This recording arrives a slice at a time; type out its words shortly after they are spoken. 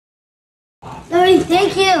Hey,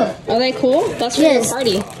 thank you. Are they cool? That's for your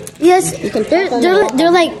party. Yes. You can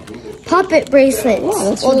They're like puppet bracelets. Yeah,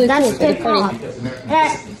 that's really cool for the party.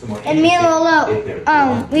 And me and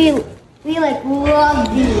Lola, we like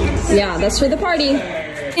love these. Yeah, that's for the party.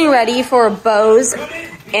 Getting ready for Bo's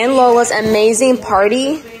and Lola's amazing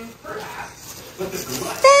party.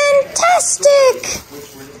 Fantastic!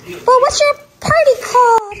 Well, what's your party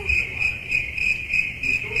called?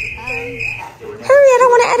 Hurry, I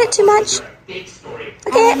don't want to edit too much.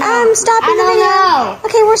 Okay, I'm stopping the video.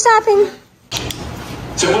 Okay, we're stopping.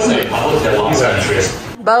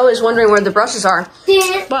 Bo is wondering where the brushes are,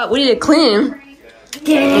 but we need to clean. And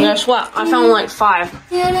guess what? I found like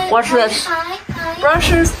 5. Watch this.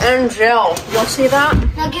 Brushes and gel. You'll see that?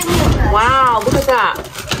 Now give me a brush. Wow, look at that.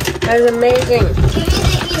 That is amazing. Give me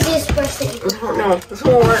the easiest brush that you can. I don't know. This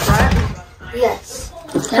will work, right? Yes.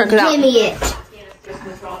 Check it out. Give me it.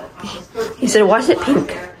 He said, why is it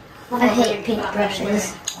pink? I hate pink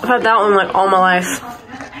brushes. I've had that one like all my life.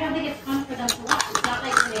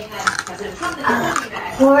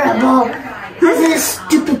 Horrible. This is a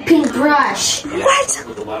stupid pink brush. What?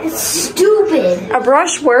 It's stupid. A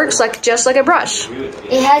brush works like just like a brush.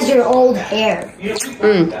 It has your old hair.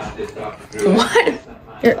 What?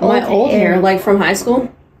 My old hair, like from high school?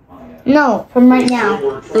 No, from right now.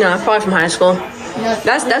 No, probably from high school. No.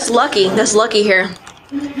 That's lucky. That's lucky here.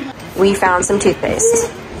 We found some toothpaste.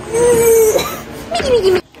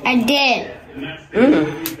 I did.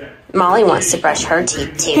 Molly wants to brush her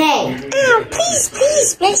teeth too. Hey. Oh,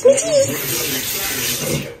 please, brush my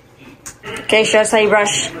teeth. Okay, show us how you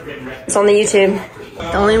brush. It's on the YouTube.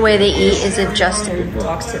 The only way they eat is if Justin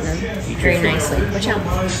talks to them very nicely. Watch out.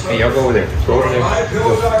 Hey, y'all go over there. Go over there. Go.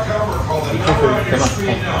 Come on.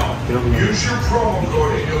 Get over here.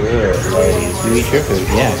 Good, ladies. You eat your food.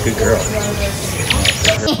 Yeah, good girl.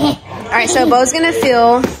 All right, so Bo's gonna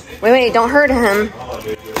feel. Wait, don't hurt him.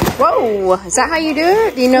 Whoa, is that how you do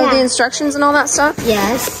it? Do you know the instructions and all that stuff?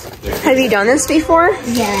 Yes. Have you done this before?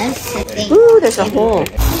 Yes, I think. Ooh, there's a hole.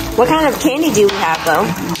 What kind of candy do we have, Bo?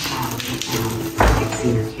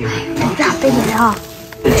 I'm dropping it off.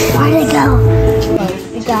 Where'd it go?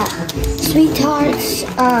 We got sweet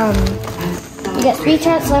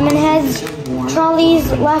tarts, lemon heads, trolleys,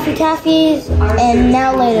 Laffy Taffies, and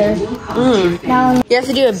now later. Now You have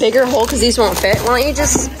to do a bigger hole because these won't fit. Why don't you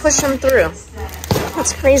just push them through?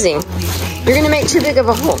 That's crazy. You're gonna make too big of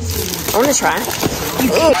a hole. I want to try.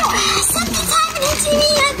 Something's happening to me.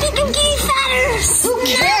 I think I'm getting fatter. who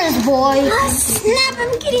cares, boy? Oh, snap,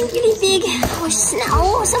 I'm getting really big. Oh, snap.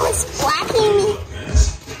 Oh, someone's blacking me.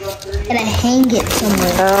 And I hang it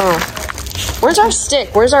somewhere. Oh. Where's our stick?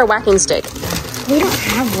 Where's our whacking stick? We don't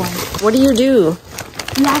have one. What do you do?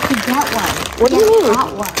 You have to get one. What do you mean?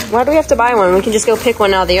 Got one. Why do we have to buy one? We can just go pick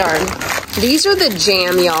one out of the yard. These are the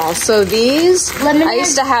jam, y'all. So these, I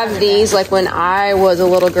used to have these like when I was a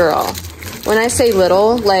little girl. When I say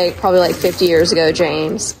little, like probably like 50 years ago,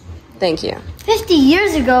 James. Thank you. 50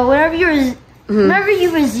 years ago, whenever you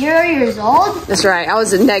were 0 years old? That's right. I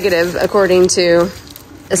was a negative, according to,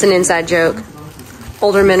 it's an inside joke.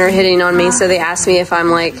 Older men are hitting on me, so they asked me if I'm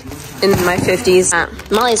like in my 50s.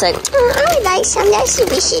 Molly's like, I would like some. That's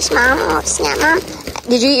delicious, Mom. Oh, snap, Mom.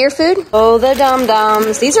 did you eat your food? Oh, the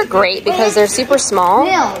dum-dums. These are great because they're super small.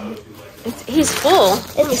 No. He's full.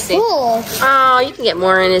 It's full. Oh, you can get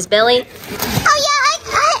more in his belly. Oh, yeah,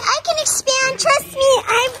 I can expand. Trust me.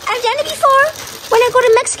 I've done it before. When I go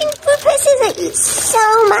to Mexican food places, I eat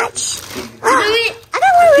so much. I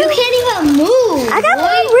got more room. You can't even move. I got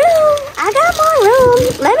more room. I got more room.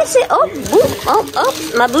 Let me see.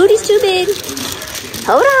 Oh, My booty's too big.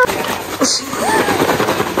 hold on.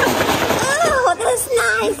 Oh, that's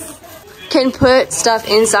nice. Can put stuff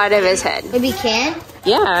inside of his head. Maybe you can?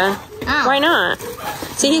 Yeah. Oh. Why not?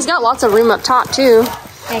 See, he's got lots of room up top too.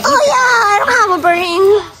 Oh, yeah, I don't have a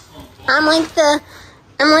brain. I'm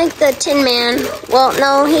like the Tin Man. Well,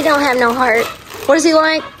 no, he don't have no heart. What is he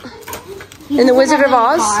like? In the Wizard of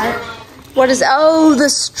Oz? What is? Oh, the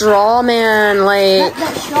Straw Man. Like,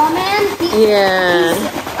 That straw man? yeah.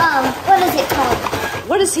 What is it called?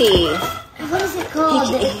 What is he? What is it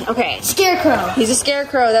called? Okay. Scarecrow. He's a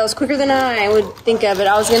scarecrow. That was quicker than I would think of it.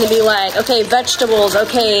 I was going to be like, okay, vegetables,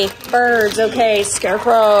 okay, birds, okay,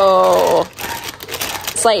 scarecrow.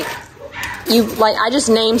 It's like, I just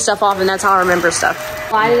name stuff off and that's how I remember stuff.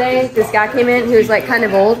 Why today? This guy came in who was like kind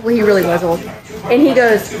of old. Well, he really was old. And he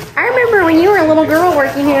goes, I remember when you were a little girl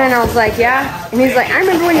working here. And I was like, yeah. And he's like, I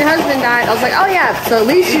remember when your husband died. I was like, oh yeah, so at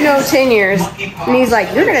least you know 10 years. And he's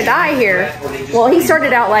like, you're gonna die here. Well, he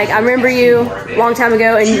started out like, I remember you a long time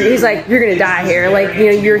ago. And he's like, you're gonna die here. Like, you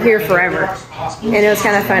know, you're here forever. And it was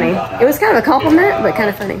kind of funny. It was kind of a compliment, but kind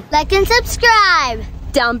of funny. Like and subscribe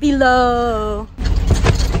Down below.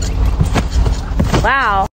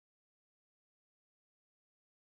 Wow.